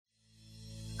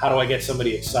how do I get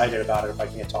somebody excited about it if I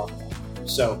can't talk about it?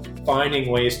 So finding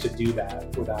ways to do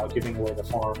that without giving away the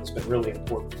farm has been really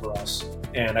important for us.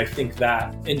 And I think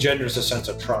that engenders a sense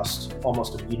of trust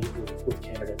almost immediately with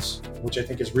candidates, which I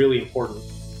think is really important.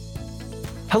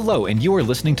 Hello, and you are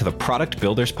listening to the Product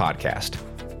Builders Podcast.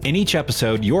 In each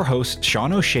episode, your hosts,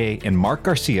 Sean O'Shea and Mark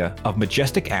Garcia of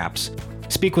Majestic Apps,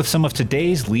 speak with some of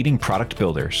today's leading product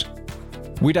builders.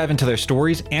 We dive into their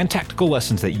stories and tactical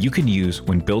lessons that you can use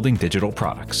when building digital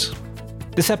products.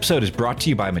 This episode is brought to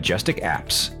you by Majestic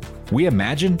Apps. We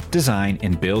imagine, design,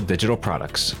 and build digital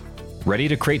products. Ready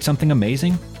to create something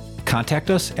amazing? Contact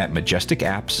us at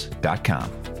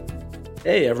majesticapps.com.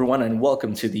 Hey everyone, and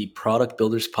welcome to the Product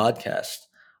Builders Podcast.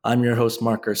 I'm your host,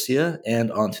 Mark Garcia,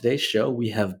 and on today's show, we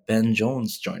have Ben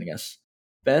Jones joining us.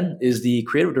 Ben is the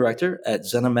creative director at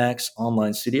ZeniMax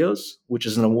Online Studios, which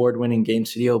is an award-winning game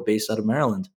studio based out of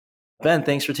Maryland. Ben,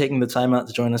 thanks for taking the time out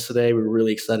to join us today. We're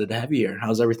really excited to have you here.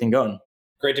 How's everything going?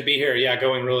 Great to be here. Yeah,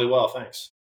 going really well. Thanks.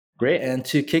 Great. And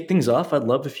to kick things off, I'd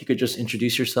love if you could just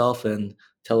introduce yourself and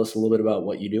tell us a little bit about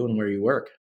what you do and where you work.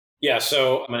 Yeah,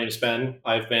 so my name is Ben.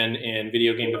 I've been in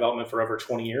video game development for over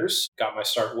 20 years. Got my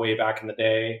start way back in the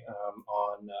day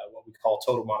on what we call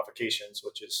total modifications,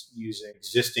 which is using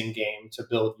existing game to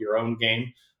build your own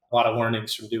game. A lot of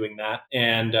learnings from doing that.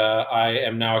 And I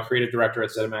am now a creative director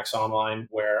at ZeniMax Online,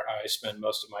 where I spend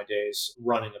most of my days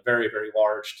running a very, very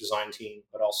large design team,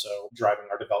 but also driving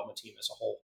our development team as a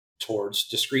whole towards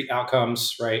discrete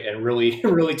outcomes, right? And really,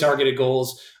 really targeted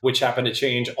goals, which happen to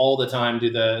change all the time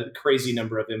due to the crazy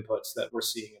number of inputs that we're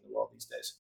seeing in the world these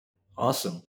days.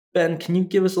 Awesome. Ben, can you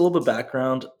give us a little bit of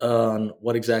background on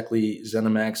what exactly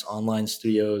ZeniMax Online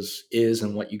Studios is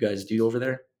and what you guys do over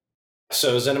there?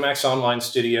 So ZeniMax Online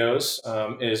Studios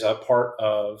is a part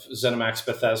of ZeniMax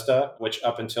Bethesda, which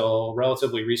up until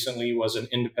relatively recently was an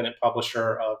independent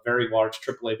publisher of very large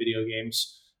AAA video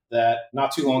games that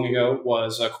not too long ago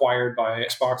was acquired by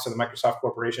Xbox and the Microsoft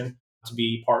Corporation to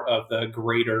be part of the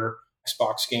greater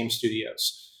Xbox Game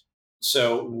Studios.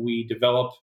 So we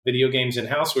develop video games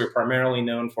in-house. We're primarily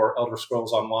known for Elder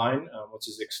Scrolls Online, which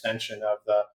is an extension of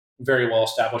the very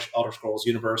well-established Elder Scrolls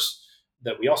universe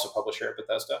that we also publish here at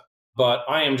Bethesda. But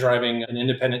I am driving an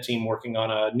independent team working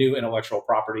on a new intellectual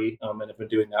property and have been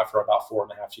doing that for about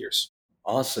 4.5 years.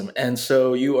 Awesome. And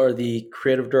so you are the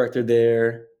creative director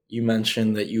there. You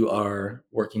mentioned that you are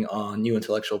working on new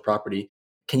intellectual property.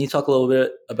 Can you talk a little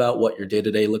bit about what your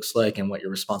day-to-day looks like and what your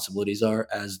responsibilities are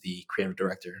as the creative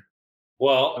director?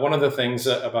 Well, one of the things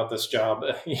about this job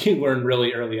you learn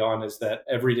really early on is that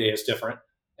every day is different.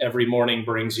 Every morning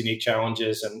brings unique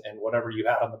challenges, and whatever you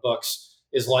had on the books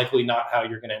is likely not how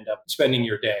you're going to end up spending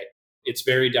your day. It's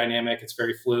very dynamic. It's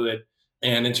very fluid.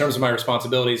 And in terms of my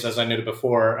responsibilities, as I noted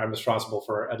before, I'm responsible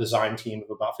for a design team of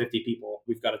about 50 people.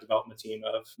 We've got a development team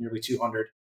of nearly 200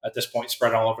 at this point,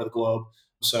 spread all over the globe.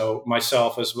 So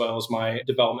myself, as well as my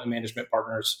development management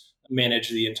partners, manage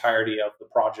the entirety of the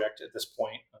project at this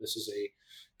point. This is a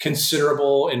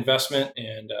considerable investment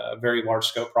and a very large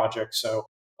scope project. So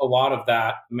a lot of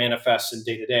that manifests in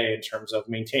day-to-day in terms of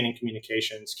maintaining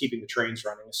communications, keeping the trains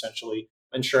running, essentially,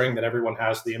 ensuring that everyone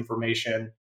has the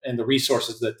information and the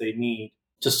resources that they need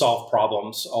to solve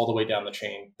problems all the way down the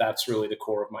chain. That's really the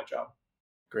core of my job.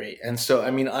 Great. And so,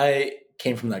 I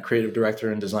came from that creative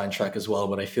director and design track as well,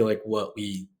 but I feel like what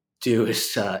we do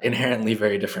is inherently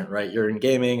very different, right? You're in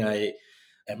gaming, I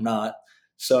am not.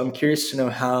 So I'm curious to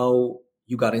know how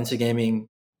you got into gaming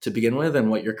to begin with and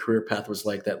what your career path was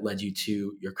like that led you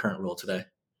to your current role today.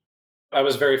 I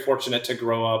was very fortunate to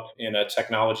grow up in a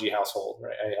technology household,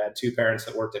 right? I had two parents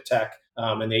that worked at tech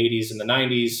in the 80s and the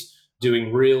 90s,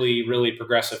 doing really, really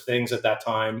progressive things at that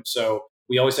time. So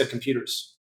we always had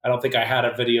computers. I don't think I had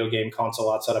a video game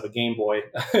console outside of a Game Boy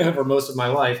for most of my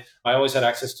life. I always had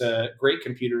access to great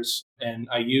computers, and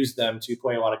I used them to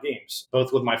play a lot of games,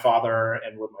 both with my father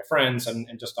and with my friends and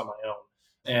just on my own.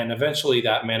 And eventually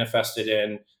that manifested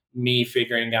in me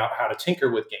figuring out how to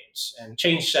tinker with games and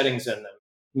change settings in them,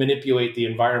 manipulate the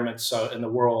environments in the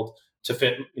world to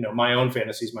fit, my own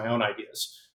fantasies, my own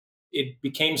ideas. It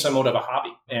became somewhat of a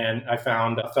hobby, and I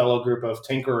found a fellow group of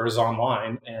tinkerers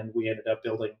online, and we ended up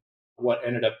building what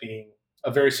ended up being a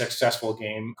very successful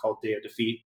game called Day of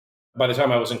Defeat. By the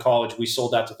time I was in college, we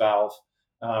sold that to Valve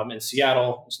in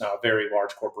Seattle. It's now a very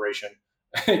large corporation.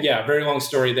 Yeah, very long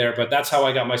story there, but that's how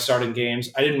I got my start in games.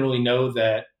 I didn't really know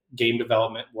that game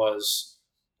development was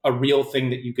a real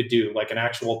thing that you could do, like an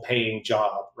actual paying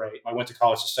job, right? I went to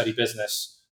college to study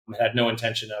business and had no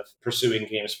intention of pursuing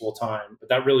games full time, but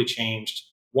that really changed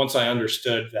once I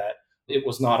understood that it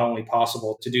was not only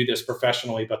possible to do this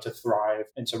professionally, but to thrive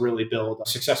and to really build a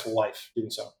successful life doing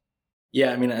so.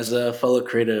 Yeah, as a fellow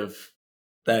creative,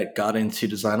 that got into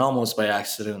design almost by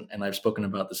accident. And I've spoken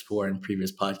about this before in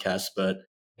previous podcasts, but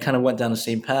kind of went down the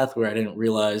same path where I didn't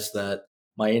realize that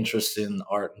my interest in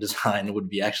art and design would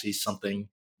be actually something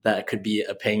that could be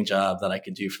a paying job that I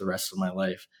could do for the rest of my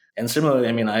life. And similarly,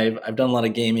 I mean, I've done a lot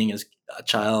of gaming as a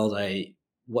child.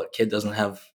 What kid doesn't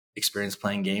have experience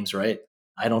playing games, right?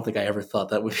 I don't think I ever thought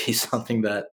that would be something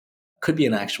that could be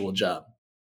an actual job.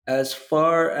 As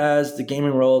far as the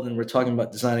gaming world, and we're talking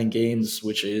about designing games,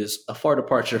 which is a far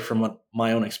departure from what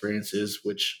my own experience is,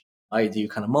 which I do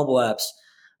kind of mobile apps,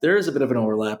 there is a bit of an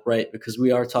overlap, right? Because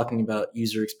we are talking about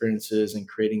user experiences and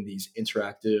creating these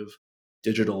interactive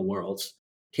digital worlds.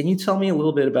 Can you tell me a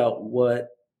little bit about what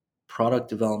product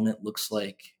development looks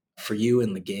like for you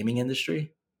in the gaming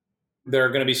industry? There are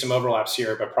going to be some overlaps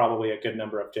here, but probably a good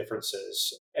number of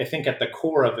differences. I think at the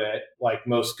core of it, like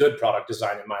most good product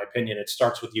design, in my opinion, it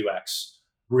starts with UX,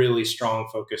 really strong,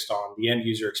 focused on the end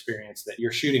user experience that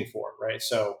you're shooting for, right?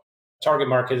 So, target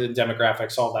market and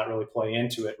demographics, all that really play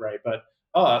into it, right? But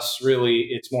us, really,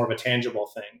 it's more of a tangible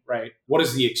thing, right? What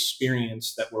is the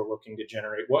experience that we're looking to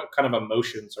generate? What kind of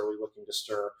emotions are we looking to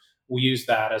stir? We use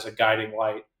that as a guiding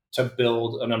light to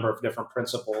build a number of different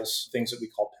principles, things that we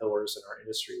call pillars in our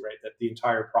industry, right? That the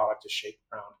entire product is shaped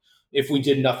around. If we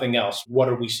did nothing else, what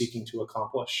are we seeking to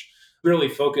accomplish? Really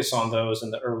focus on those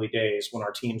in the early days when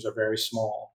our teams are very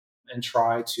small and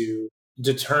try to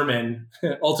determine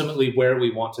ultimately where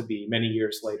we want to be many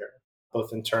years later,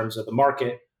 both in terms of the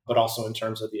market, but also in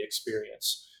terms of the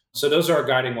experience. So those are our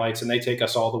guiding lights, and they take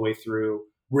us all the way through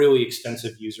really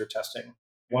extensive user testing.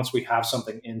 Once we have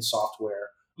something in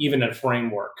software, even a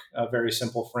framework, a very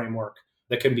simple framework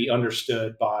that can be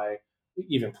understood by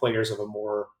even players of a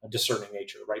more discerning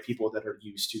nature, right? People that are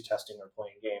used to testing or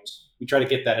playing games. We try to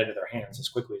get that into their hands as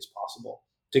quickly as possible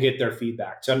to get their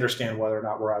feedback, to understand whether or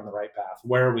not we're on the right path.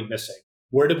 Where are we missing?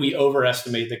 Where did we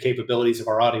overestimate the capabilities of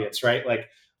our audience, right? Like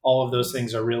all of those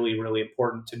things are really, really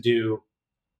important to do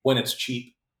when it's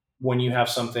cheap, when you have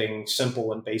something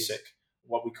simple and basic,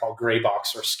 what we call gray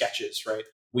box or sketches, right?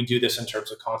 We do this in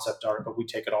terms of concept art, but we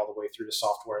take it all the way through to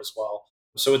software as well.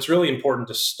 So it's really important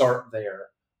to start there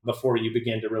before you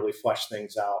begin to really flesh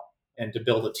things out and to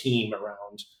build a team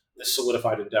around this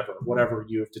solidified endeavor, whatever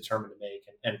you have determined to make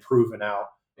and proven out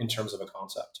in terms of a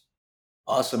concept.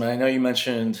 Awesome. And I know you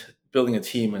mentioned building a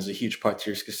team as a huge part to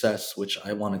your success, which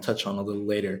I want to touch on a little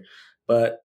later.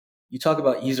 But you talk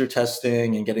about user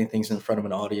testing and getting things in front of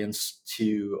an audience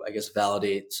to, I guess,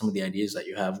 validate some of the ideas that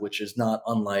you have, which is not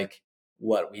unlike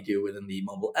what we do within the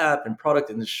mobile app and product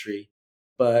industry.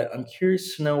 But I'm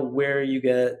curious to know where you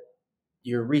get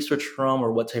your research from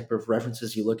or what type of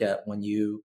references you look at when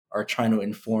you are trying to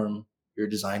inform your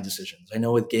design decisions. I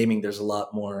know with gaming, there's a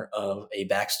lot more of a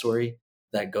backstory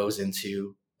that goes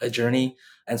into a journey.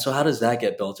 And so, how does that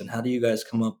get built? And how do you guys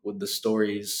come up with the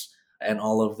stories and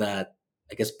all of that,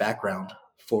 I guess, background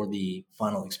for the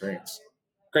final experience?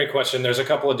 Great question. There's a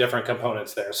couple of different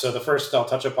components there. So the first I'll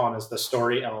touch upon is the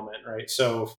story element, right?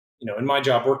 So, in my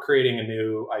job, we're creating a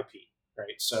new IP,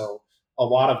 right? So a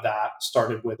lot of that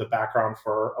started with a background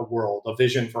for a world, a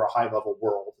vision for a high level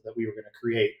world that we were going to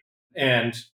create.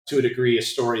 And to a degree, a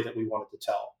story that we wanted to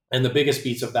tell. And the biggest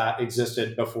beats of that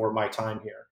existed before my time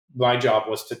here. My job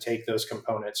was to take those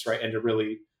components, right, and to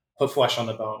really put flesh on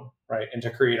the bone, right, and to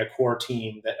create a core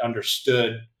team that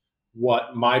understood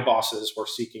what my bosses were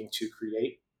seeking to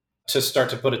create, to start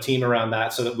to put a team around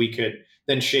that so that we could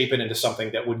then shape it into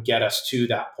something that would get us to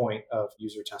that point of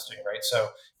user testing, right? So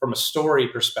from a story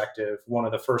perspective, one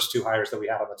of the first two hires that we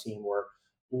had on the team were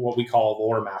what we call a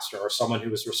lore master, or someone who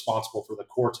was responsible for the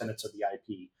core tenets of the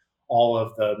IP, all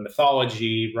of the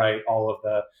mythology, right? All of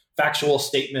the factual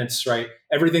statements, right?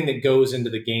 Everything that goes into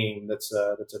the game that's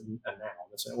a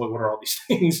noun. What are all these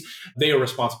things? They are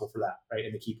responsible for that, right?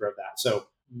 And the keeper of that. So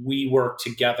we work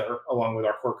together along with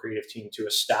our core creative team to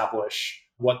establish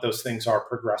what those things are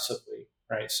progressively,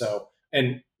 right? So,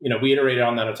 and we iterated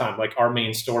on that at a time. Like our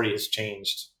main story has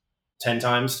changed 10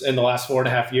 times in the last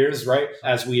 4.5 years, right?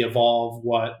 As we evolve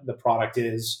what the product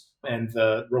is and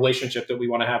the relationship that we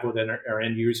want to have with our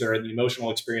end user and the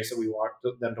emotional experience that we want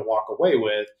them to walk away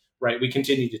with, right? We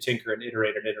continue to tinker and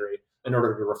iterate in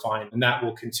order to refine. And that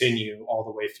will continue all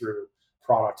the way through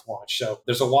product launch. So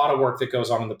there's a lot of work that goes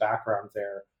on in the background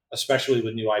there, especially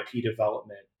with new IP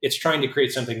development. It's trying to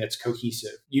create something that's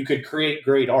cohesive. You could create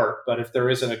great art, but if there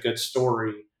isn't a good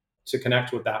story to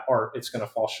connect with that art, it's going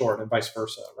to fall short, and vice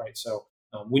versa, right? So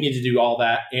we need to do all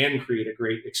that and create a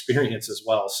great experience as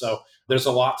well. So there's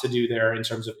a lot to do there in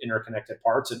terms of interconnected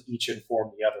parts, and each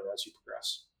inform the other as you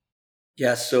progress.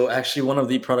 Yeah, so actually, one of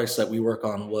the products that we work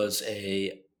on was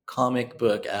a comic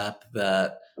book app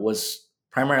that was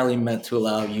primarily meant to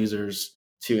allow users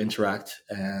to interact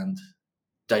and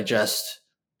digest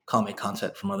comic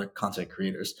content from other content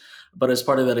creators. But as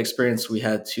part of that experience, we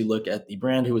had to look at the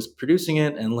brand who was producing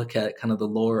it and look at kind of the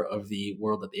lore of the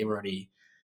world that they've already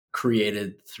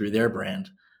created through their brand.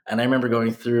 And I remember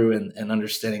going through and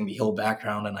understanding the whole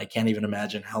background, and I can't even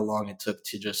imagine how long it took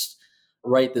to just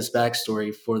write this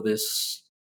backstory for this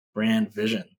brand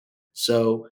vision.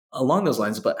 So along those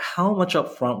lines, but how much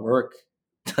upfront work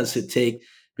does it take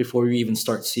before you even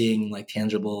start seeing like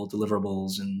tangible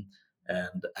deliverables and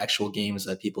actual games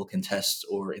that people can test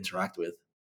or interact with?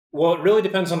 Well, it really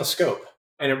depends on the scope,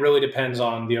 and it really depends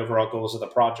on the overall goals of the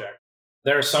project.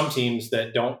 There are some teams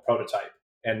that don't prototype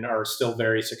and are still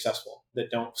very successful,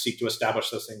 that don't seek to establish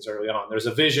those things early on. There's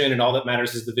a vision, and all that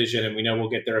matters is the vision, and we know we'll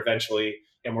get there eventually,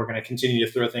 and we're going to continue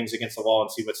to throw things against the wall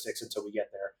and see what sticks until we get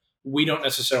there. We don't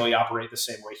necessarily operate the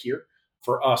same way here.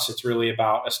 For us, it's really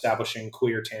about establishing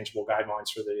clear, tangible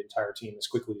guidelines for the entire team as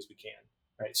quickly as we can,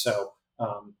 right? So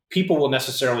people will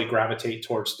necessarily gravitate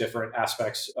towards different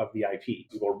aspects of the IP.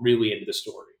 People are really into the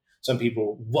story. Some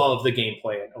people love the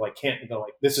gameplay and they're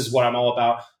like, this is what I'm all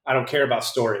about. I don't care about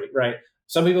story, right?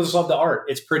 Some people just love the art.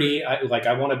 It's pretty. I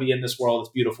want to be in this world.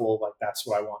 It's beautiful. Like that's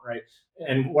what I want, right?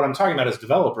 And what I'm talking about is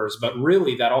developers, but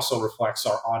really that also reflects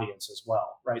our audience as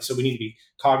well, right? So we need to be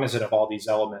cognizant of all these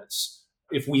elements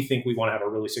if we think we want to have a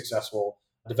really successful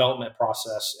development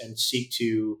process and seek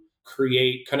to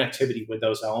create connectivity with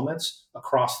those elements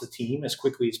across the team as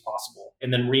quickly as possible,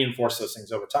 and then reinforce those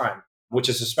things over time, which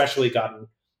has especially gotten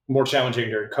more challenging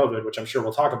during COVID, which I'm sure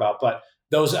we'll talk about. But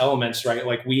those elements, right?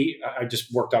 Like I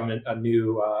just worked on a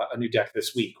new deck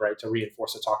this week, right, to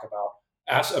reinforce a talk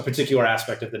about a particular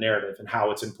aspect of the narrative and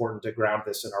how it's important to ground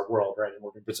this in our world, right? And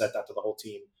we're going to present that to the whole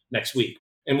team next week,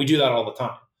 and we do that all the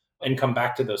time, and come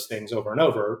back to those things over and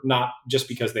over, not just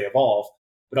because they evolve,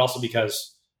 but also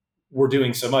because we're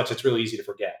doing so much, it's really easy to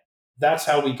forget. That's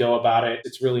how we go about it.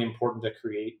 It's really important to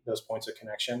create those points of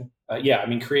connection.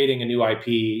 Creating a new IP,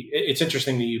 it's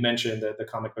interesting that you mentioned the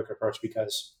comic book approach,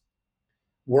 because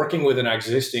working with an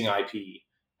existing IP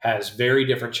has very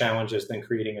different challenges than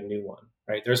creating a new one,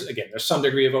 right? There's some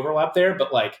degree of overlap there,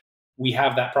 but like we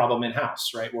have that problem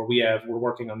in-house, right? Where we're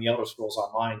working on the Elder Scrolls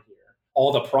Online here.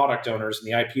 All the product owners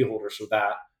and the IP holders for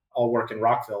that all work in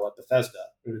Rockville at Bethesda,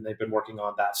 and they've been working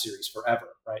on that series forever,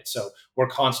 right? So we're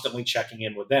constantly checking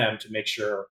in with them to make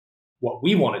sure what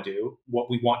we want to do, what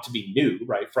we want to be new,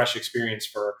 right? Fresh experience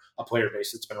for a player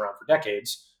base that's been around for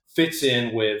decades, fits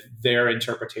in with their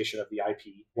interpretation of the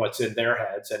IP, what's in their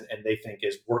heads and they think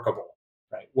is workable,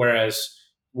 right? Whereas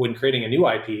when creating a new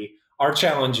IP, our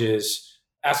challenge is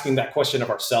asking that question of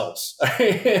ourselves.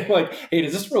 Like, hey,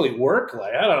 does this really work?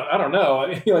 Like, I don't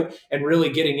know. And really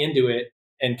getting into it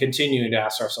and continuing to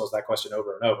ask ourselves that question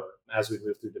over and over as we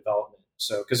move through development.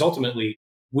 So, because ultimately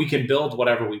we can build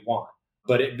whatever we want,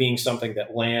 but it being something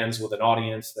that lands with an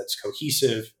audience that's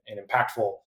cohesive and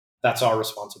impactful, that's our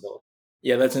responsibility.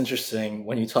 Yeah, that's interesting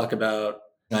when you talk about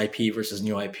IP versus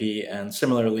new IP. And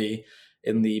similarly,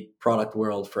 in the product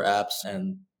world for apps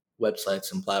and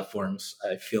websites and platforms,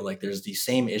 I feel like there's the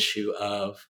same issue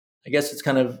of, I guess it's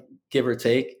kind of give or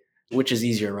take, which is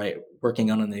easier, right?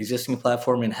 Working on an existing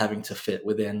platform and having to fit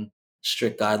within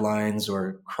strict guidelines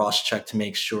or cross check to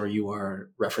make sure you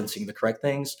are referencing the correct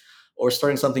things, or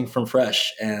starting something from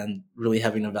fresh and really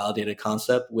having a validated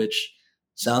concept, which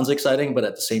sounds exciting, but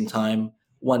at the same time,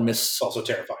 It's also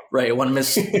terrifying. Right. One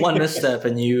misstep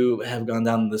and you have gone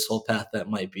down this whole path that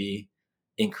might be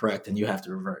incorrect and you have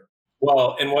to revert.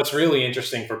 Well, and what's really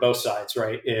interesting for both sides,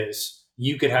 right, is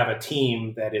you could have a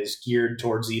team that is geared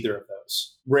towards either of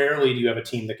those. Rarely do you have a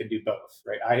team that can do both,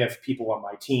 right? I have people on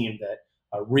my team that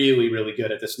are really, really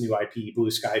good at this new IP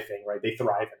blue sky thing, right? They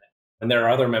thrive in it. And there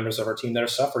are other members of our team that have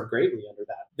suffered greatly under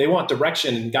that. They want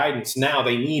direction and guidance now.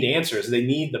 They need answers. They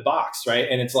need the box, right?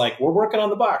 And it's like, we're working on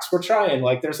the box. We're trying.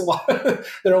 Like there's there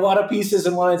are a lot of pieces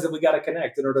and lines that we got to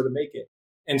connect in order to make it.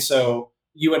 And so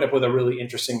you end up with a really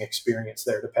interesting experience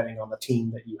there, depending on the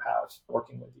team that you have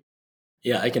working with you.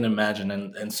 Yeah, I can imagine.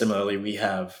 And similarly, we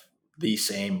have the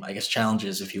same, I guess,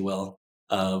 challenges, if you will,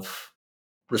 of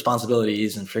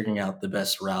responsibilities and figuring out the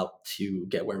best route to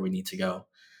get where we need to go.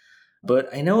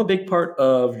 But I know a big part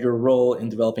of your role in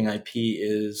developing IP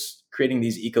is creating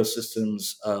these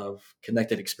ecosystems of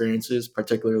connected experiences,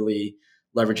 particularly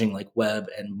leveraging like web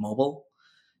and mobile.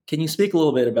 Can you speak a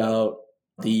little bit about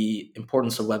the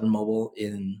importance of web and mobile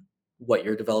in what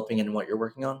you're developing and what you're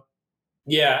working on?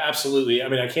 Yeah, absolutely. I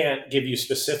mean, I can't give you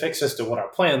specifics as to what our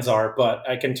plans are, but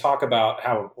I can talk about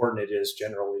how important it is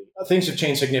generally. Things have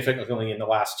changed significantly in the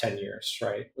last 10 years,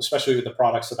 right? Especially with the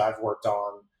products that I've worked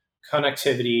on.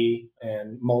 connectivity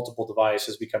and multiple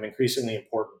devices become increasingly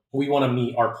important. We want to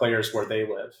meet our players where they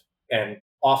live. And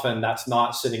often that's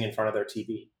not sitting in front of their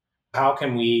TV. How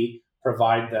can we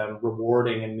provide them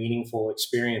rewarding and meaningful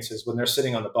experiences when they're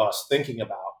sitting on the bus thinking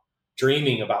about,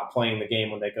 dreaming about playing the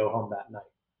game when they go home that night?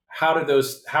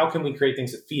 How can we create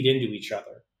things that feed into each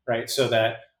other, right? So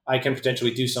that I can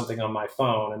potentially do something on my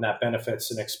phone and that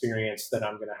benefits an experience that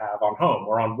I'm going to have on home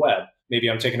or on web. Maybe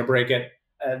I'm taking a break at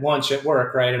lunch at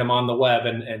work, right? And I'm on the web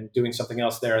and doing something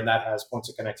else there. And that has points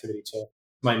of connectivity to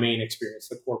my main experience,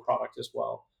 the core product as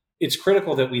well. It's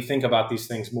critical that we think about these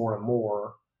things more and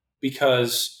more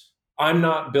because I'm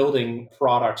not building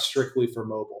products strictly for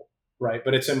mobile, right?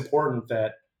 But it's important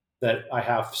that I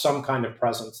have some kind of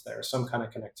presence there, some kind of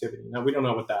connectivity. Now we don't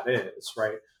know what that is,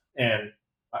 right? And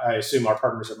I assume our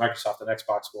partners at Microsoft and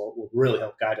Xbox will really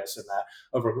help guide us in that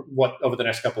over the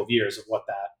next couple of years of what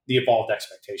that the evolved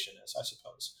expectation is, I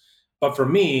suppose. But for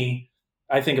me,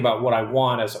 I think about what I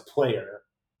want as a player,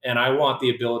 and I want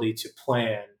the ability to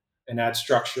plan and add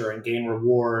structure and gain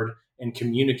reward and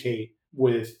communicate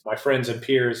with my friends and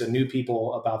peers and new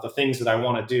people about the things that I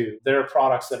want to do. There are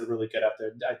products that are really good at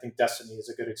there. I think Destiny is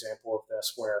a good example of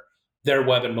this, where their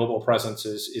web and mobile presence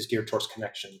is geared towards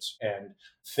connections and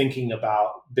thinking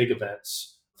about big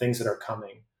events, things that are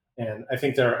coming. And I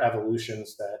think there are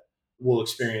evolutions that we'll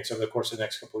experience over the course of the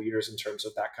next couple of years in terms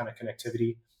of that kind of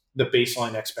connectivity, the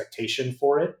baseline expectation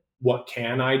for it. What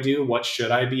can I do? What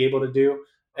should I be able to do?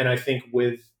 And I think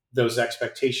with those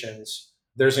expectations,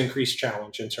 there's increased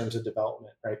challenge in terms of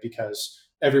development, right? Because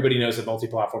everybody knows that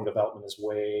multi-platform development is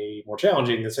way more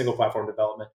challenging than single platform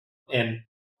development. And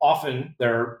often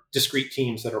there are discrete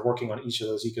teams that are working on each of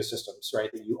those ecosystems, right?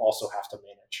 That you also have to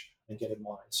manage and get in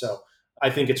mind. So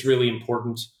I think it's really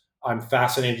important. I'm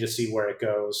fascinated to see where it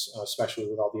goes, especially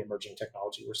with all the emerging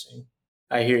technology we're seeing.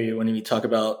 I hear you when you talk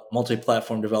about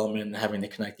multi-platform development and having to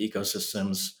connect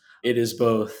ecosystems. It is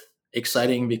both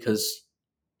exciting because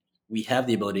we have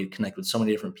the ability to connect with so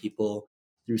many different people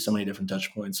through so many different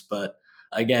touch points. But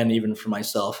again, even for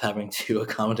myself, having to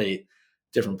accommodate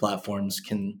different platforms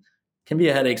can be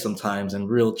a headache sometimes and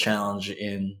real challenge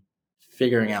in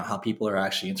figuring out how people are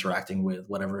actually interacting with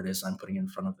whatever it is I'm putting in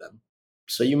front of them.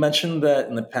 So you mentioned that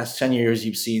in the past 10 years,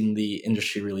 you've seen the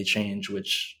industry really change,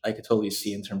 which I could totally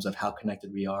see in terms of how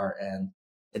connected we are and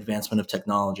advancement of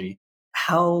technology.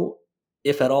 How,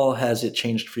 if at all, has it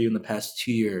changed for you in the past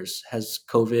 2 years? Has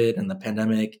COVID and the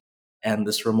pandemic and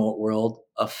this remote world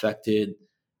affected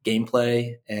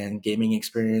gameplay and gaming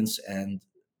experience and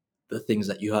the things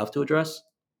that you have to address?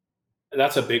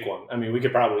 That's a big one. I mean, we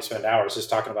could probably spend hours just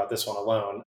talking about this one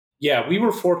alone. Yeah, we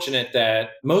were fortunate that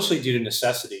mostly due to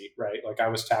necessity, right? Like I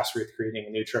was tasked with creating a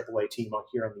new AAA team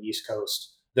here on the East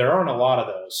Coast. There aren't a lot of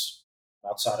those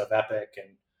outside of Epic,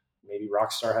 and maybe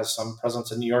Rockstar has some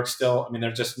presence in New York still. I mean,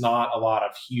 there's just not a lot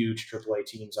of huge AAA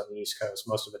teams on the East Coast.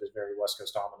 Most of it is very West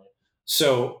Coast dominant.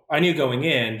 So I knew going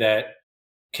in that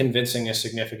convincing a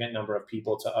significant number of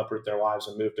people to uproot their lives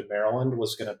and move to Maryland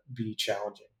was going to be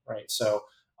challenging, right? So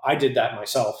I did that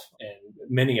myself, and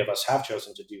many of us have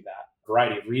chosen to do that, a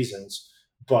variety of reasons.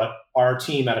 But our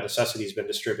team out of necessity has been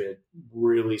distributed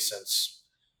really since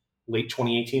late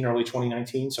 2018, early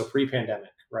 2019. So pre-pandemic,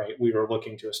 right? We were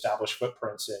looking to establish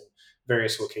footprints in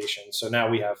various locations. So now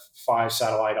we have 5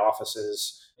 satellite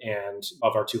offices, and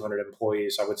of our 200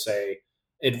 employees, I would say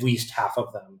at least half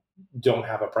of them don't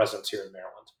have a presence here in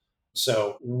Maryland.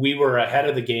 So we were ahead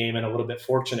of the game and a little bit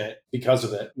fortunate because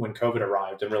of it when COVID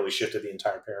arrived and really shifted the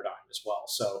entire paradigm as well.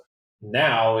 So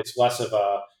now it's less of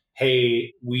a,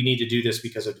 hey, we need to do this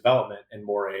because of development, and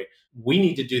more a, we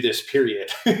need to do this,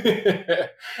 period.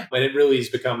 But it really has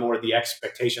become more the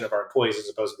expectation of our employees as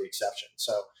opposed to the exception.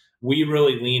 So we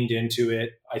really leaned into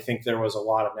it. I think there was a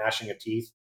lot of gnashing of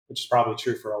teeth, which is probably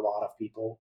true for a lot of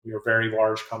people. We are a very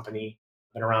large company,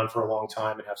 been around for a long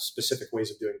time and have specific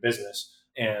ways of doing business.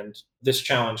 And this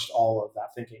challenged all of that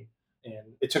thinking.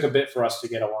 And it took a bit for us to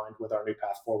get aligned with our new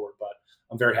path forward, but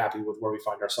I'm very happy with where we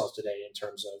find ourselves today in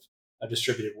terms of a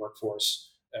distributed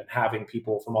workforce, and having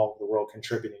people from all over the world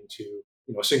contributing to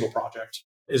a single project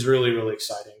is really, really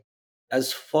exciting.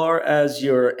 As far as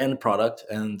your end product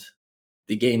and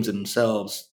the games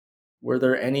themselves, were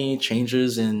there any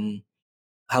changes in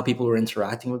how people were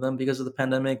interacting with them because of the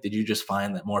pandemic? Did you just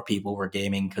find that more people were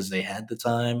gaming because they had the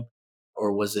time,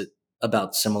 or was it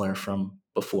about similar from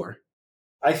before?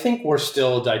 I think we're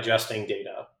still digesting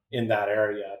data in that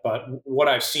area, but what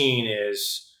I've seen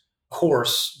is, of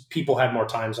course, people had more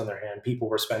times on their hand. People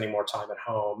were spending more time at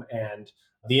home, and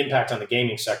the impact on the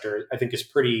gaming sector, I think, is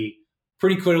pretty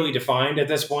clearly defined at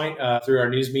this point through our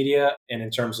news media, and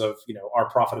in terms of our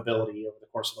profitability over the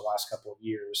course of the last couple of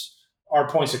years. our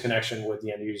points of connection with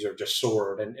the end user just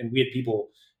soared. And we had people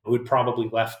who had probably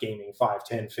left gaming 5,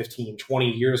 10, 15,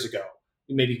 20 years ago,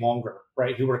 maybe longer,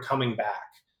 right? Who were coming back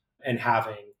and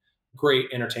having great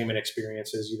entertainment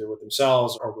experiences, either with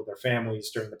themselves or with their families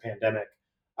during the pandemic.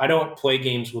 I don't play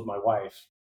games with my wife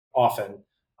often,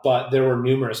 but there were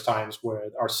numerous times where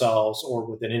ourselves or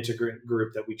with an integrant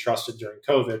group that we trusted during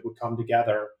COVID would come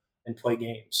together and play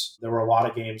games. There were a lot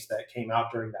of games that came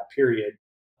out during that period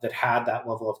that had that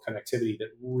level of connectivity that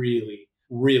really,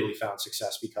 really found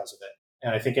success because of it.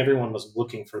 And I think everyone was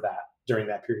looking for that during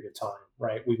that period of time,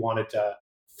 right? We wanted to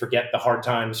forget the hard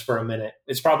times for a minute.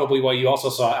 It's probably why you also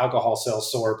saw alcohol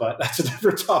sales soar, but that's a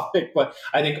different topic. But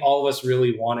I think all of us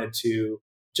really wanted to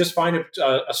just find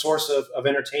a source of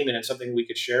entertainment and something we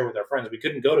could share with our friends. We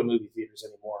couldn't go to movie theaters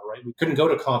anymore, right? We couldn't go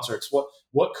to concerts.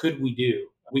 What could we do?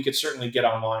 We could certainly get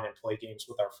online and play games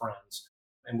with our friends.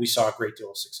 And we saw a great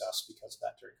deal of success because of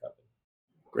that during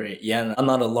COVID. Great. Yeah, and I'm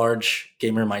not a large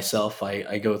gamer myself.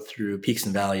 I go through peaks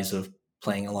and valleys of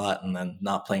playing a lot and then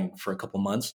not playing for a couple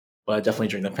months. But definitely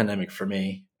during the pandemic for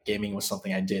me, gaming was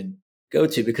something I did go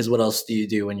to because what else do you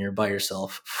do when you're by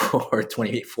yourself for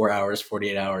 24 hours,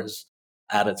 48 hours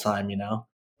at a time, you know?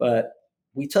 But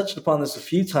we touched upon this a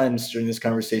few times during this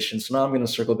conversation, so now I'm going to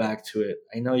circle back to it.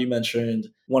 I know you mentioned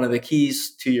one of the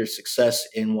keys to your success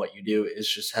in what you do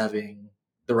is just having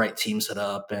the right team set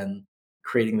up and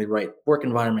creating the right work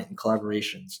environment and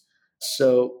collaborations.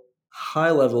 So,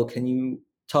 high level, can you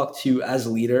talk to as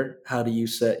a leader, how do you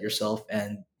set yourself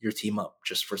and your team up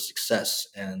just for success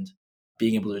and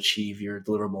being able to achieve your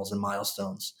deliverables and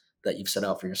milestones that you've set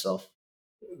out for yourself?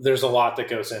 There's a lot that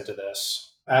goes into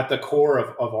this. At the core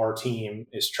of our team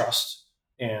is trust.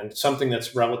 And something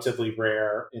that's relatively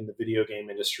rare in the video game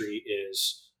industry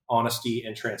is honesty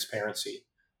and transparency,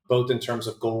 both in terms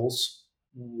of goals,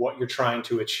 what you're trying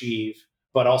to achieve,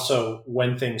 but also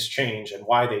when things change and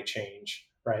why they change,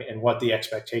 right? And what the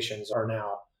expectations are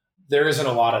now. There isn't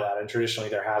a lot of that, and traditionally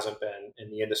there hasn't been in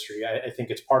the industry. I think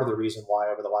it's part of the reason why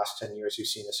over the last 10 years you've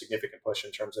seen a significant push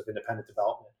in terms of independent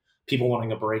development, people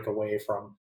wanting a break away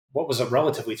from what was a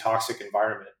relatively toxic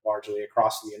environment largely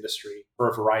across the industry for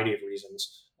a variety of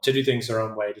reasons, to do things their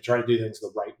own way, to try to do things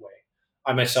the right way.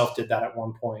 I myself did that at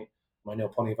one point. I know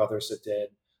plenty of others that did.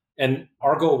 And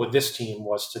our goal with this team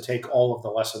was to take all of the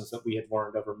lessons that we had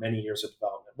learned over many years of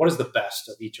development. What is the best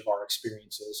of each of our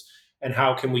experiences? And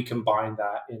how can we combine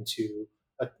that into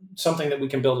something that we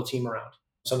can build a team around,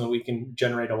 something we can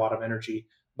generate a lot of energy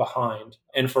behind?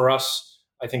 And for us,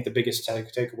 I think the biggest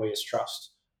takeaway is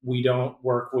trust. We don't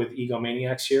work with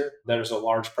egomaniacs here. There's a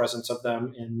large presence of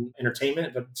them in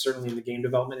entertainment, but certainly in the game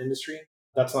development industry.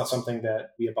 That's not something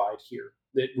that we abide here.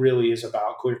 It really is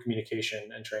about clear communication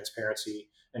and transparency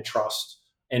and trust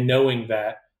and knowing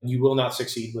that you will not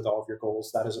succeed with all of your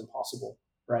goals. That is impossible,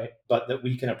 right? But that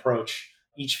we can approach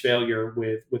each failure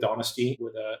with honesty,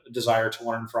 with a desire to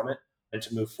learn from it and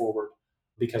to move forward,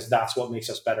 because that's what makes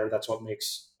us better. That's what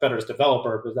makes better as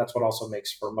developer, but that's what also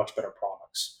makes for much better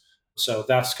products. So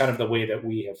that's kind of the way that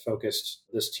we have focused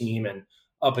this team. And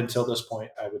up until this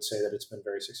point, I would say that it's been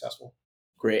very successful.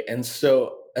 Great. And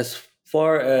so, as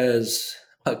far as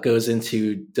what goes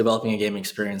into developing a game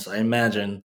experience, I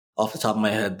imagine off the top of my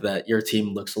head that your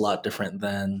team looks a lot different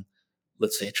than,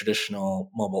 let's say, a traditional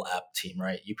mobile app team,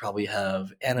 right? You probably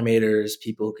have animators,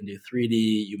 people who can do 3D.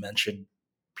 You mentioned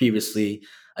previously,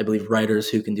 I believe, writers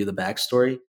who can do the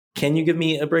backstory. Can you give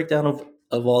me a breakdown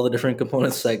of all the different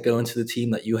components that go into the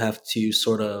team that you have to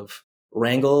sort of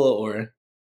wrangle or?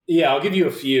 Yeah, I'll give you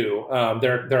a few.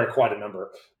 There are quite a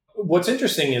number. What's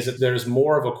interesting is that there's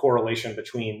more of a correlation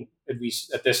between, at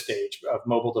least at this stage, of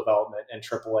mobile development and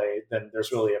AAA than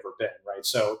there's really ever been, right?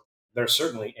 So there's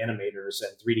certainly animators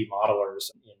and 3D modelers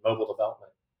in mobile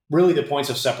development. Really, the points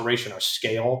of separation are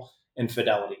scale and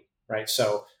fidelity, right?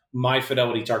 So my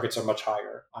fidelity targets are much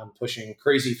higher. I'm pushing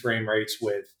crazy frame rates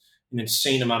with an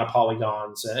insane amount of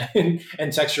polygons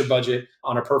and texture budget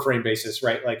on a per frame basis,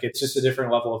 right? Like it's just a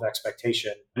different level of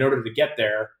expectation. In order to get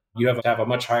there, you have to have a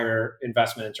much higher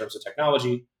investment in terms of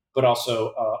technology, but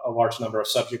also a large number of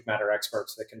subject matter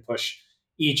experts that can push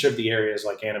each of the areas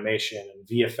like animation and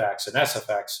VFX and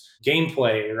SFX,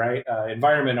 gameplay, right?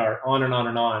 Environment art, on and on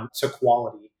and on to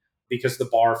quality, because the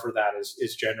bar for that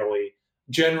is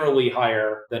generally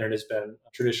higher than it has been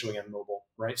traditionally on mobile,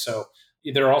 right? So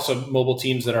there are also mobile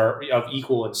teams that are of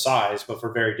equal in size, but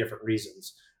for very different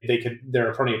reasons. There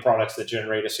are plenty of products that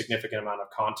generate a significant amount of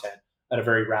content at a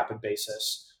very rapid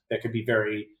basis that could be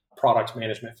very product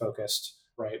management focused,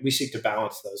 right? We seek to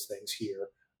balance those things here,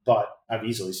 but I've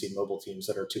easily seen mobile teams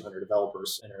that are 200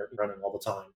 developers and are running all the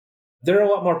time. There are a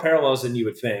lot more parallels than you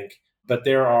would think. But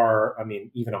there are, I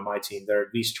mean, even on my team, there are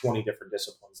at least 20 different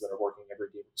disciplines that are working every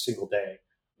single day,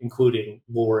 including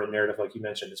lore and narrative, like you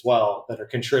mentioned as well, that are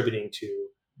contributing to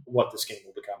what this game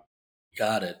will become.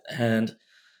 Got it. And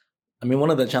I mean, one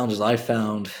of the challenges I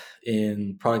found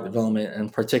in product development,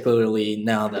 and particularly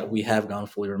now that we have gone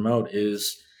fully remote,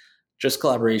 is just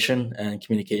collaboration and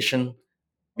communication.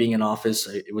 Being in office,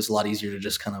 it was a lot easier to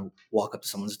just kind of walk up to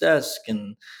someone's desk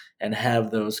and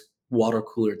have those water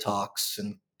cooler talks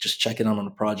and just check in on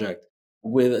a project.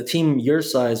 With a team your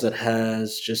size that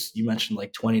has just, you mentioned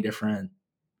like 20 different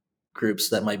groups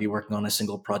that might be working on a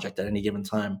single project at any given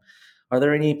time. Are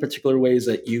there any particular ways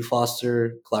that you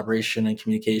foster collaboration and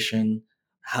communication?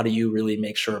 How do you really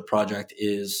make sure a project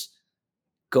is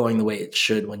going the way it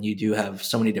should when you do have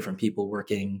so many different people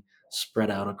working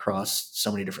spread out across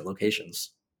so many different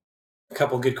locations? A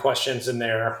couple good questions in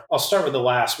there. I'll start with the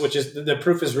last, which is the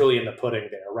proof is really in the pudding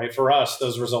there, right? For us,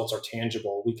 those results are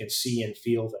tangible. We can see and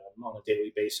feel them on a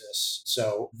daily basis.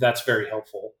 So that's very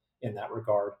helpful in that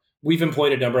regard. We've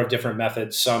employed a number of different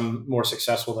methods, some more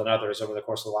successful than others over the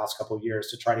course of the last couple of years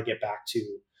to try to get back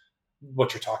to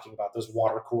what you're talking about, those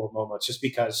water cooler moments, just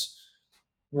because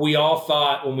we all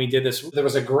thought when we did this, there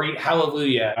was a great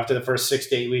hallelujah after the first 6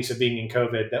 to 8 weeks of being in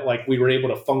COVID that like we were able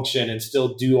to function and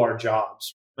still do our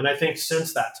jobs. And I think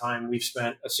since that time, we've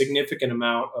spent a significant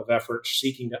amount of effort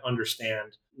seeking to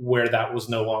understand where that was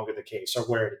no longer the case or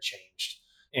where it had changed.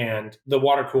 And the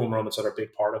water cooler moments are a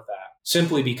big part of that,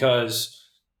 simply because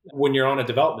when you're on a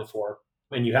development floor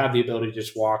and you have the ability to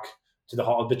just walk to the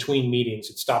hall between meetings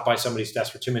and stop by somebody's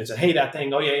desk for 2 minutes and, hey, that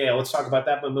thing, oh yeah, let's talk about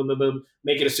that, boom, boom, boom, boom,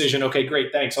 make a decision. Okay,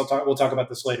 great, thanks. We'll talk about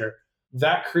this later.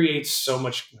 That creates so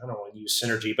much, I don't want to use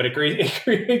synergy, but it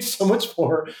creates so much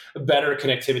more better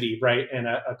connectivity, right? And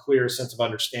a clearer sense of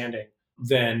understanding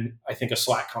than I think a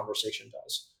Slack conversation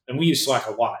does. And we use Slack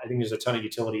a lot. I think there's a ton of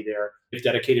utility there. We've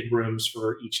dedicated rooms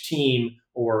for each team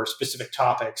or specific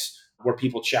topics where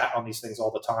people chat on these things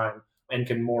all the time and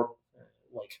can more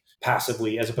like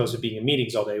passively, as opposed to being in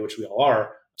meetings all day, which we all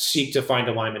are, seek to find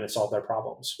alignment and solve their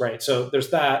problems, right? So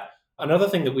there's that. Another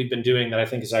thing that we've been doing that I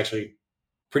think is actually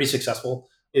pretty successful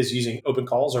is using open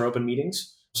calls or open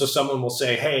meetings. So someone will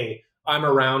say, hey, I'm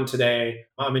around today.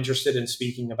 I'm interested in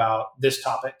speaking about this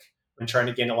topic and trying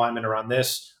to gain alignment around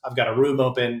this. I've got a room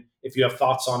open. If you have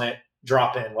thoughts on it,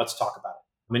 drop in. Let's talk about it.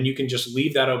 I mean, you can just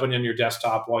leave that open on your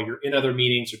desktop while you're in other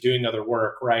meetings or doing other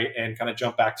work, right? And kind of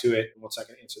jump back to it. And once I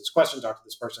can answer this question, talk to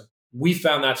this person. We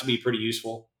found that to be pretty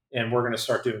useful. And we're going to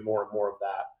start doing more and more of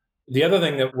that. The other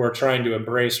thing that we're trying to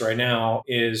embrace right now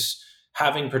is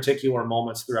having particular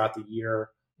moments throughout the year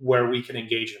where we can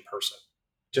engage in person.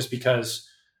 Just because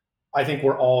I think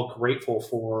we're all grateful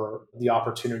for the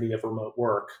opportunity of remote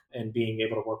work and being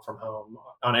able to work from home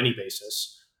on any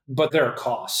basis. But there are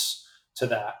costs to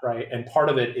that, right? And part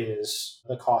of it is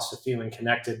the cost of feeling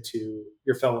connected to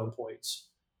your fellow employees.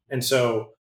 And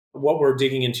so what we're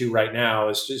digging into right now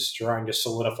is just trying to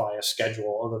solidify a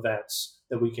schedule of events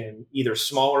that we can either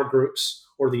smaller groups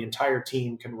or the entire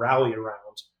team can rally around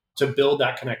to build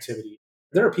that connectivity.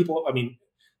 There are people, I mean,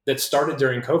 that started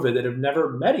during COVID that have never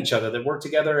met each other, that work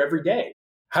together every day.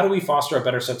 How do we foster a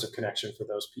better sense of connection for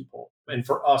those people? And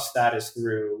for us, that is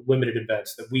through limited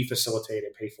events that we facilitate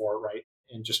and pay for, right?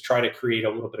 And just try to create a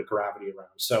little bit of gravity around.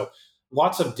 So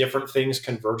lots of different things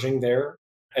converging there.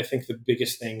 I think the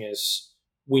biggest thing is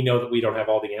we know that we don't have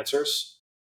all the answers.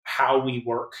 How we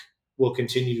work will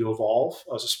continue to evolve,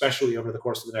 especially over the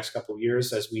course of the next couple of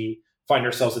years as we find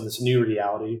ourselves in this new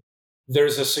reality.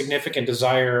 There's a significant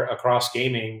desire across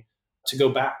gaming to go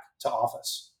back to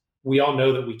office. We all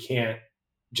know that we can't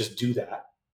just do that.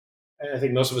 And I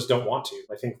think most of us don't want to.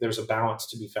 I think there's a balance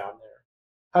to be found there.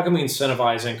 How can we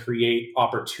incentivize and create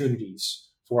opportunities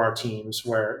for our teams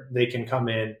where they can come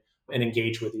in and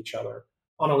engage with each other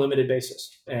on a limited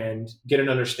basis and get an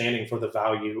understanding for the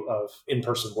value of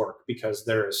in-person work? Because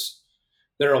there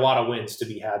are a lot of wins to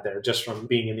be had there just from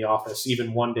being in the office,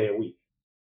 even one day a week.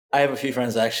 I have a few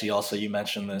friends actually also, you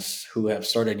mentioned this, who have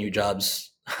started new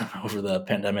jobs over the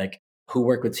pandemic, who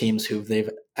work with teams who they've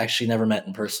actually never met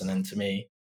in person. And to me,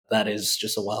 that is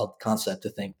just a wild concept to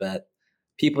think that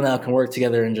people now can work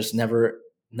together and just never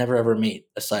ever meet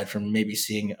aside from maybe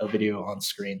seeing a video on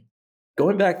screen.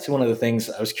 Going back to one of the things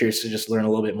I was curious to just learn a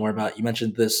little bit more about, you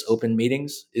mentioned this open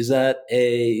meetings. Is that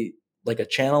a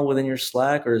channel within your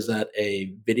Slack, or is that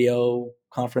a video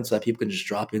conference that people can just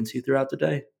drop into throughout the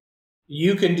day?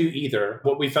 You can do either.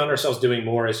 What we found ourselves doing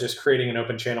more is just creating an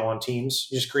open channel on Teams.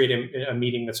 You just create a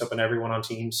meeting that's open to everyone on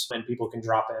Teams and people can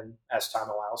drop in as time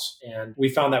allows. And we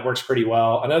found that works pretty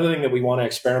well. Another thing that we want to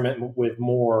experiment with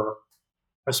more,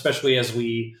 especially as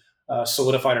we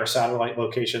solidified our satellite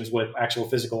locations with actual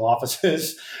physical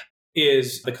offices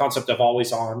is the concept of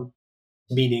always on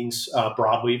meetings,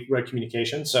 broadly read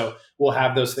communication. So we'll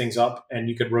have those things up and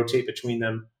you could rotate between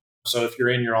them. So if you're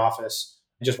in your office,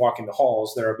 just walking the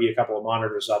halls, there will be a couple of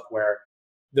monitors up where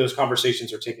those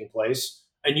conversations are taking place.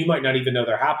 And you might not even know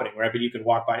they're happening, right? But you can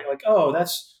walk by like, oh,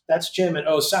 that's Jim, and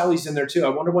oh, Sally's in there too. I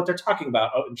wonder what they're talking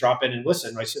about. Oh, and drop in and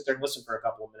listen. I sit there and listen for a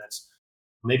couple of minutes.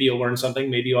 Maybe you'll learn something.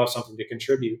 Maybe you'll have something to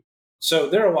contribute. So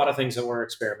there are a lot of things that we're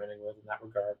experimenting with in that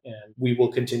regard, and we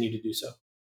will continue to do so.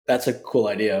 That's a cool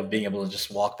idea of being able to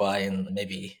just walk by and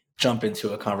maybe jump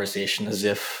into a conversation as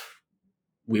if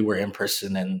we were in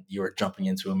person and you were jumping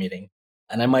into a meeting.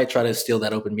 And I might try to steal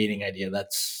that open meeting idea.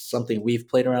 That's something we've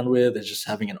played around with, is just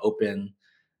having an open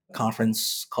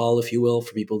conference call, if you will,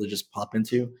 for people to just pop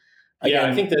into. Yeah, I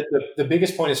Again, think that the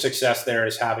biggest point of success there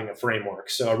is having a framework.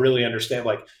 So I really understand,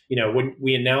 like, when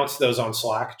we announce those on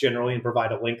Slack generally and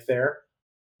provide a link there,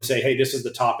 say, hey, this is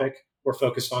the topic we're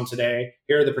focused on today.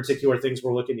 Here are the particular things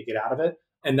we're looking to get out of it.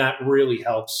 And that really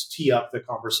helps tee up the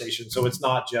conversation. So it's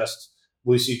not just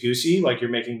loosey goosey, like you're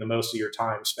making the most of your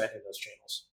time spent in those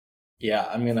channels. yeah,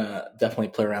 I'm going to definitely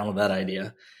play around with that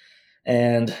idea.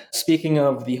 And speaking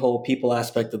of the whole people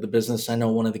aspect of the business, I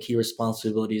know one of the key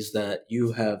responsibilities that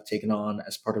you have taken on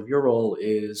as part of your role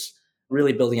is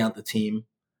really building out the team,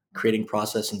 creating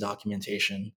process and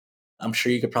documentation. I'm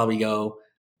sure you could probably go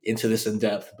into this in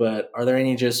depth, but are there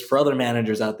any, just for other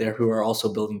managers out there who are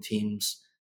also building teams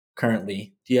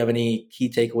currently, do you have any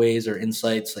key takeaways or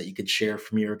insights that you could share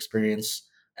from your experience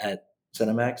at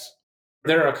ZeniMax?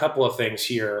 There are a couple of things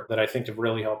here that I think have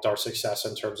really helped our success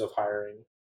in terms of hiring.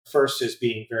 First is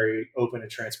being very open and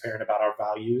transparent about our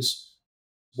values,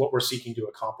 what we're seeking to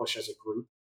accomplish as a group,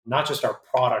 not just our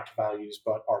product values,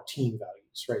 but our team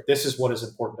values, right? This is what is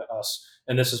important to us,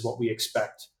 and this is what we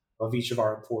expect of each of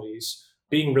our employees.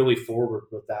 Being really forward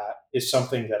with that is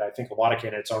something that I think a lot of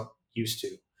candidates aren't used to.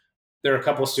 There are a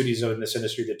couple of studios in this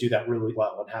industry that do that really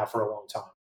well and have for a long time.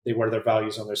 They wear their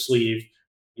values on their sleeve.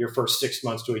 Your first 6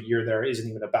 months to a year there isn't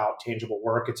even about tangible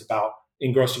work. It's about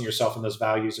engrossing yourself in those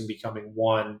values and becoming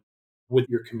one with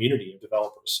your community of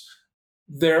developers.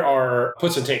 There are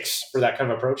puts and takes for that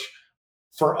kind of approach.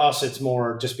 For us, it's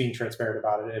more just being transparent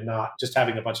about it and not just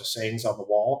having a bunch of sayings on the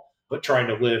wall, but trying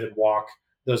to live and walk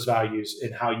those values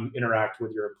in how you interact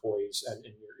with your employees and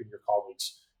in your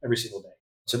colleagues every single day.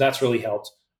 So that's really helped.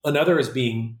 Another is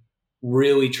being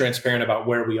really transparent about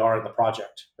where we are in the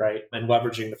project, right? And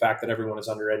leveraging the fact that everyone is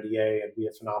under NDA and we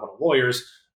have phenomenal lawyers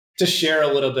to share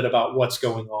a little bit about what's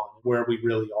going on, where we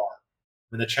really are,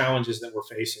 and the challenges that we're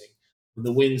facing, and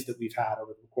the wins that we've had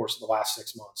over the course of the last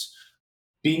 6 months.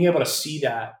 Being able to see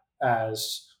that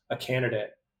as a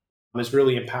candidate is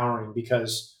really empowering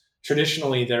because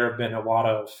traditionally there have been a lot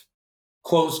of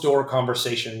closed door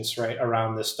conversations, right,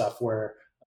 around this stuff where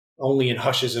only in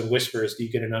hushes and whispers do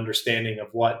you get an understanding of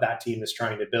what that team is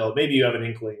trying to build. Maybe you have an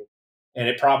inkling and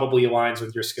it probably aligns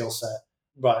with your skill set.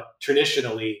 But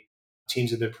traditionally,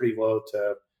 teams have been pretty loath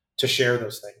to share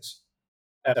those things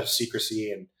out of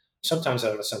secrecy and sometimes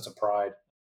out of a sense of pride.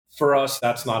 For us,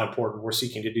 that's not important. We're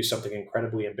seeking to do something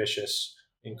incredibly ambitious,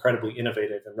 incredibly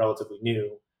innovative, and relatively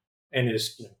new, and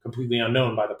is completely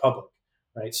unknown by the public,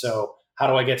 right? So how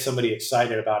do I get somebody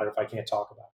excited about it if I can't talk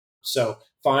about it? So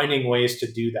finding ways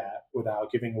to do that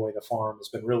without giving away the farm has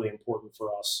been really important for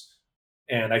us.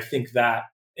 And I think that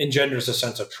engenders a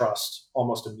sense of trust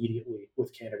almost immediately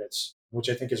with candidates, which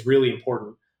I think is really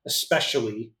important,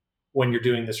 especially when you're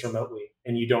doing this remotely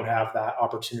and you don't have that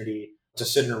opportunity to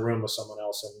sit in a room with someone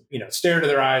else and stare into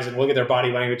their eyes and look at their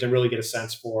body language and really get a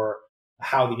sense for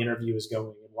how the interview is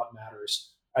going and what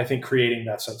matters. I think creating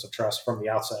that sense of trust from the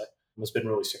outset has been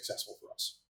really successful for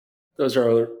us. Those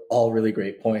are all really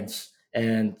great points.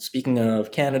 And speaking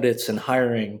of candidates and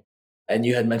hiring, and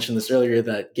you had mentioned this earlier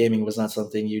that gaming was not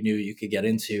something you knew you could get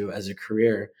into as a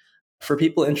career. For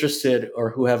people interested or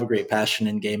who have a great passion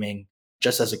in gaming,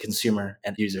 just as a consumer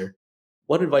and user,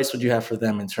 what advice would you have for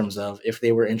them in terms of if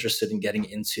they were interested in getting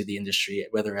into the industry,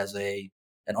 whether as an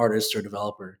artist or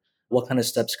developer? What kind of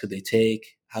steps could they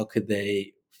take? How could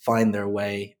they find their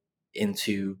way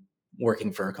into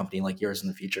working for a company like yours in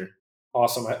the future?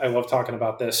 Awesome. I love talking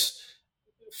about this.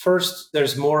 First,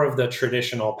 there's more of the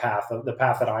traditional path, of the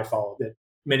path that I followed that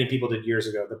many people did years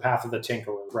ago, the path of the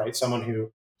tinkerer, right? Someone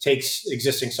who takes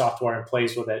existing software and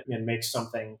plays with it and makes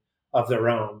something of their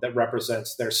own that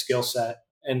represents their skill set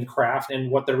and craft and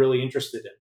what they're really interested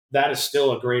in. That is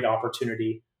still a great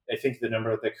opportunity. I think the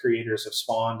number of the creators have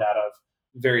spawned out of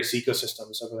various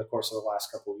ecosystems over the course of the last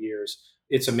couple of years.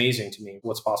 It's amazing to me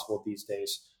what's possible these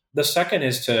days. The second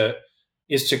is to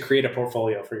is to create a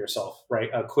portfolio for yourself, right?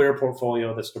 A clear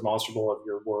portfolio that's demonstrable of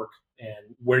your work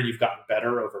and where you've gotten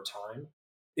better over time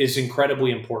is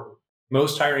incredibly important.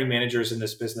 Most hiring managers in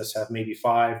this business have maybe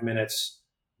 5 minutes,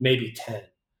 maybe 10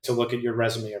 to look at your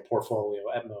resume or portfolio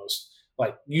at most.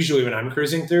 Like usually when I'm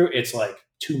cruising through, it's like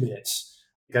 2 minutes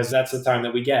because that's the time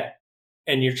that we get.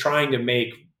 And you're trying to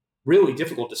make really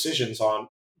difficult decisions on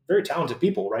very talented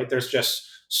people, right? There's just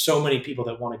so many people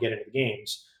that want to get into the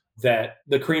games that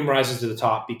the cream rises to the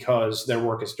top because their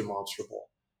work is demonstrable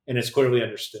and it's clearly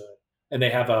understood. And they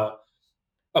have a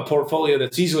portfolio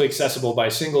that's easily accessible by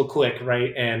a single click,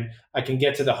 right? And I can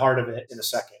get to the heart of it in a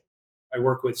second. I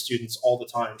work with students all the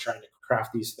time trying to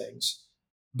craft these things,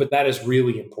 but that is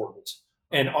really important.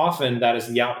 And often that is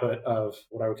the output of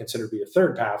what I would consider to be a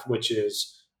third path, which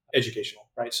is educational,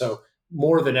 right? So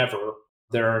more than ever,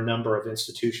 there are a number of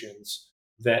institutions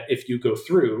that if you go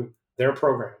through their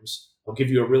programs, will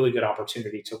give you a really good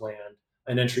opportunity to land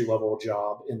an entry level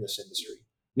job in this industry.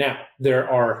 Now, there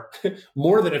are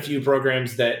more than a few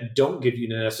programs that don't give you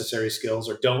the necessary skills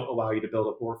or don't allow you to build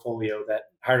a portfolio that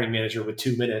hiring manager with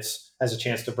 2 minutes has a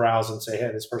chance to browse and say,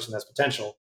 hey, this person has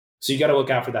potential. So you got to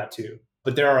look out for that too.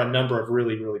 But there are a number of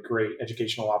really, really great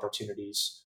educational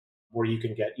opportunities where you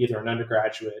can get either an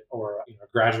undergraduate or a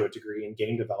graduate degree in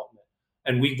game development.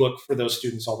 And we look for those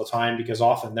students all the time because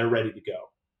often they're ready to go.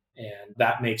 And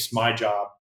that makes my job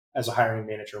as a hiring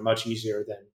manager much easier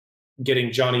than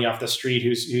getting Johnny off the street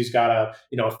who's got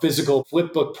a physical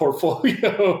flip book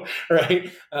portfolio,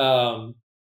 right?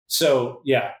 So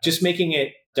yeah, just making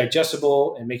it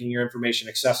digestible and making your information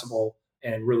accessible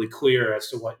and really clear as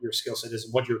to what your skill set is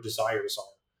and what your desires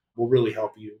are will really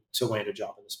help you to land a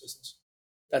job in this business.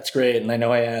 That's great. And I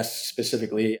know I asked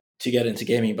specifically to get into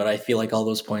gaming, but I feel like all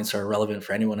those points are relevant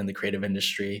for anyone in the creative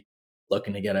industry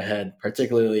looking to get ahead,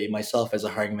 particularly myself as a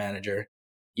hiring manager.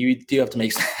 You do have to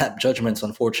make snap judgments,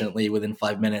 unfortunately, within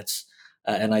 5 minutes.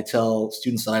 And I tell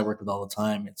students that I work with all the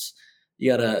time,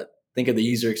 you got to think of the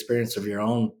user experience of your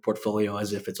own portfolio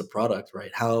as if it's a product,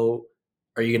 right? How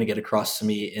are you going to get across to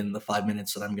me in the 5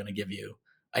 minutes that I'm going to give you?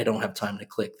 I don't have time to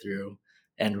click through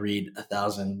and read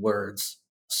 1,000 words,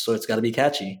 so it's got to be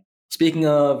catchy. Speaking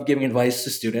of giving advice to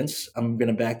students, I'm going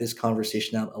to back this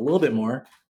conversation out a little bit more.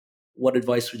 What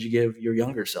advice would you give your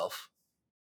younger self?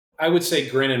 I would say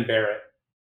grin and bear it.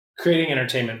 Creating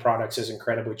entertainment products is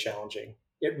incredibly challenging.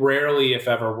 It rarely, if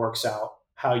ever, works out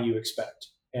how you expect.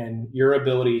 And your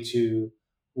ability to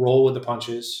roll with the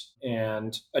punches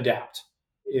and adapt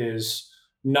is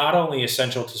not only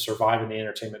essential to survive in the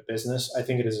entertainment business, I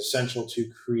think it is essential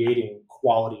to creating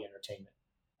quality entertainment,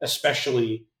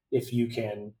 especially if you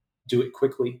can do it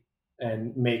quickly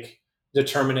and make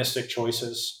deterministic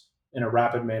choices in a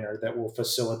rapid manner that will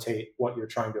facilitate what you're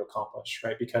trying to accomplish,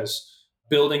 right? Because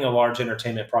building a large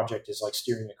entertainment project is like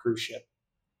steering a cruise ship.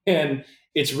 And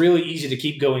it's really easy to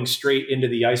keep going straight into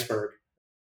the iceberg,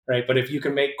 right? But if you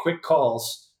can make quick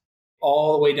calls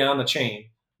all the way down the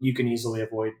chain, you can easily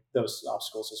avoid those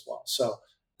obstacles as well. So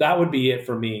that would be it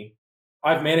for me.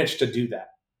 I've managed to do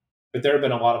that, but there have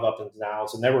been a lot of ups and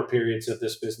downs. And there were periods of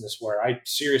this business where I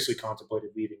seriously contemplated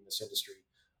leaving this industry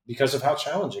because of how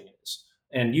challenging it is.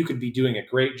 And you could be doing a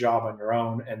great job on your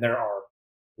own, and there are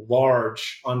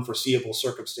large, unforeseeable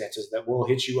circumstances that will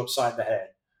hit you upside the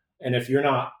head. And if you're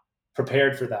not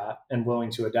prepared for that and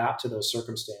willing to adapt to those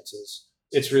circumstances,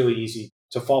 it's really easy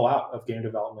to fall out of game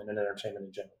development and entertainment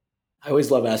in general. I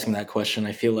always love asking that question.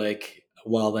 I feel like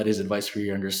while that is advice for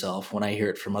your younger self, when I hear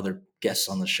it from other guests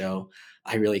on the show,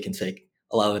 I really can take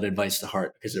a lot of that advice to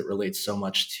heart because it relates so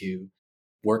much to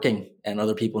working and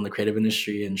other people in the creative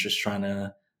industry and just trying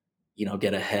to,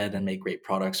 get ahead and make great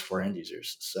products for end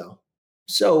users.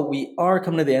 So we are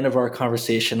coming to the end of our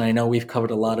conversation. I know we've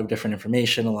covered a lot of different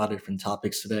information, a lot of different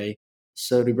topics today.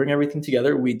 So to bring everything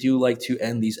together, we do like to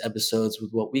end these episodes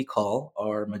with what we call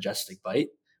our majestic bite,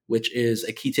 which is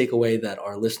a key takeaway that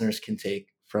our listeners can take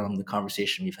from the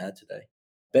conversation we've had today.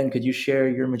 Ben, could you share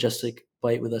your majestic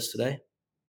bite with us today?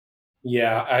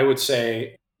 Yeah, I would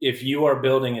say if you are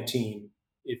building a team,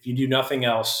 if you do nothing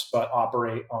else but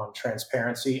operate on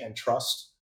transparency and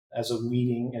trust as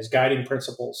guiding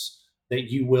principles, that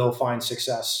you will find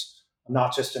success,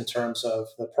 not just in terms of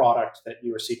the product that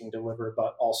you are seeking to deliver,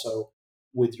 but also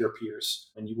with your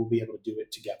peers, and you will be able to do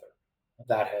it together.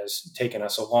 That has taken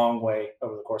us a long way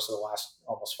over the course of the last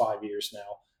almost 5 years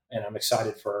now, and I'm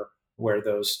excited for where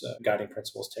those guiding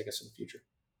principles take us in the future.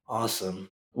 Awesome.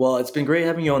 Well, it's been great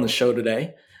having you on the show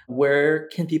today. Where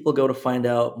can people go to find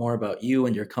out more about you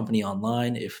and your company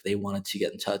online if they wanted to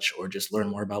get in touch or just learn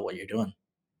more about what you're doing?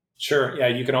 Sure. Yeah,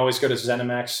 you can always go to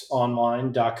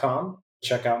ZeniMaxOnline.com,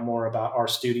 check out more about our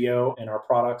studio and our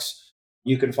products.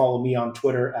 You can follow me on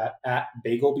Twitter at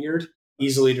BagelBeard,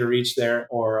 easily to reach there,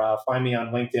 or find me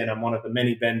on LinkedIn. I'm one of the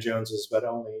many Ben Joneses, but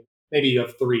only maybe you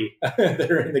have three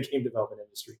that are in the game development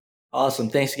industry. Awesome.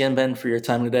 Thanks again, Ben, for your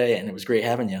time today, and it was great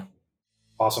having you.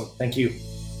 Awesome. Thank you.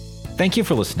 Thank you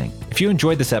for listening. If you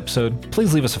enjoyed this episode,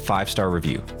 please leave us a 5-star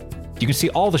review. You can see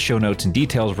all the show notes and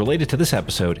details related to this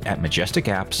episode at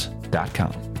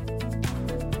majesticapps.com.